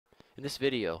In this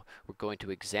video, we're going to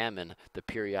examine the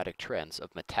periodic trends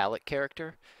of metallic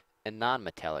character and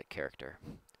non-metallic character.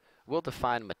 We'll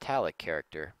define metallic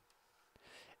character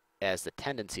as the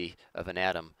tendency of an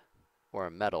atom or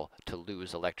a metal to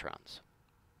lose electrons.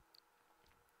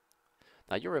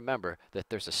 Now you'll remember that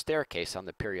there's a staircase on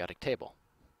the periodic table.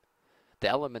 The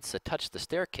elements that touch the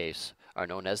staircase are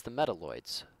known as the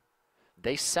metalloids.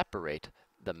 They separate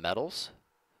the metals,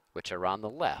 which are on the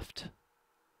left,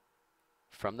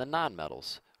 from the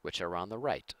nonmetals, which are on the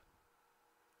right.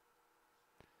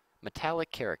 Metallic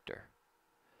character.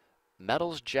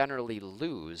 Metals generally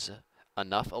lose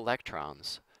enough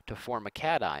electrons to form a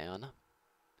cation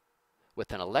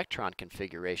with an electron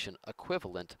configuration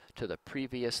equivalent to the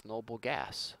previous noble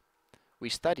gas. We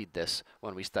studied this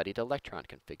when we studied electron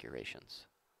configurations.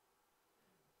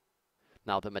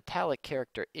 Now the metallic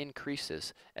character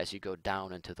increases as you go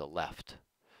down and to the left.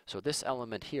 So this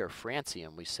element here,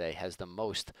 francium, we say, has the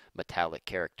most metallic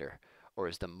character, or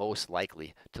is the most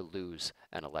likely to lose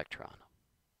an electron.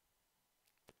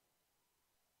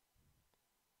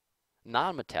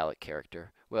 Non-metallic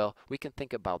character, well, we can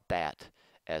think about that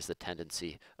as the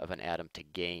tendency of an atom to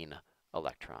gain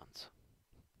electrons.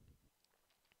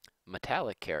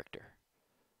 Metallic character.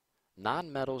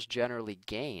 Nonmetals generally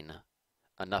gain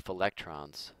enough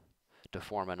electrons to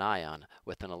form an ion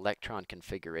with an electron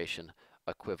configuration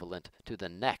equivalent to the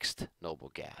next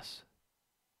noble gas.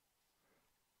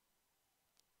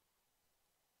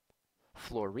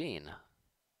 Fluorine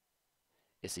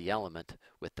is the element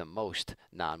with the most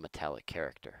nonmetallic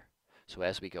character. So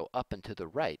as we go up and to the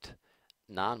right,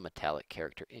 nonmetallic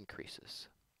character increases.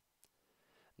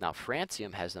 Now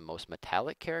francium has the most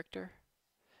metallic character,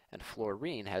 and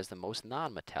fluorine has the most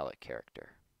nonmetallic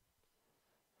character.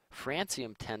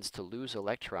 Francium tends to lose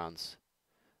electrons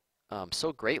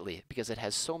so greatly because it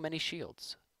has so many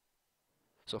shields.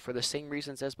 So for the same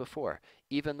reasons as before,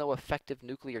 even though effective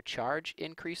nuclear charge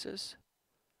increases,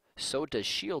 so does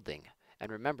shielding.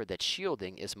 And remember that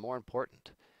shielding is more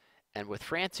important. And with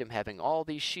francium having all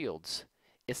these shields,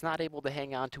 it's not able to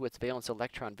hang on to its valence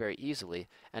electron very easily,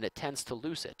 and it tends to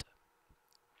lose it.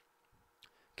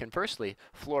 Conversely,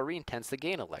 fluorine tends to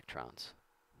gain electrons.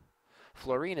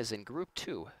 Fluorine is in group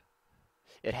 2.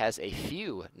 It has a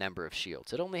few number of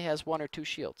shields. It only has 1 or 2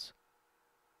 shields.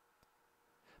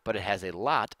 But it has a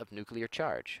lot of nuclear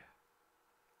charge.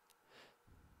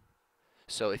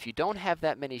 So if you don't have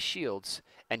that many shields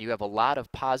and you have a lot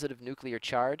of positive nuclear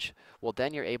charge, well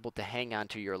then you're able to hang on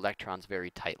to your electrons very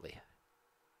tightly.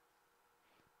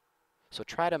 So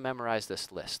try to memorize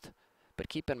this list. But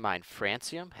keep in mind,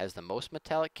 francium has the most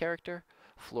metallic character,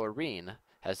 fluorine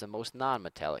has the most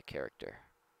nonmetallic character.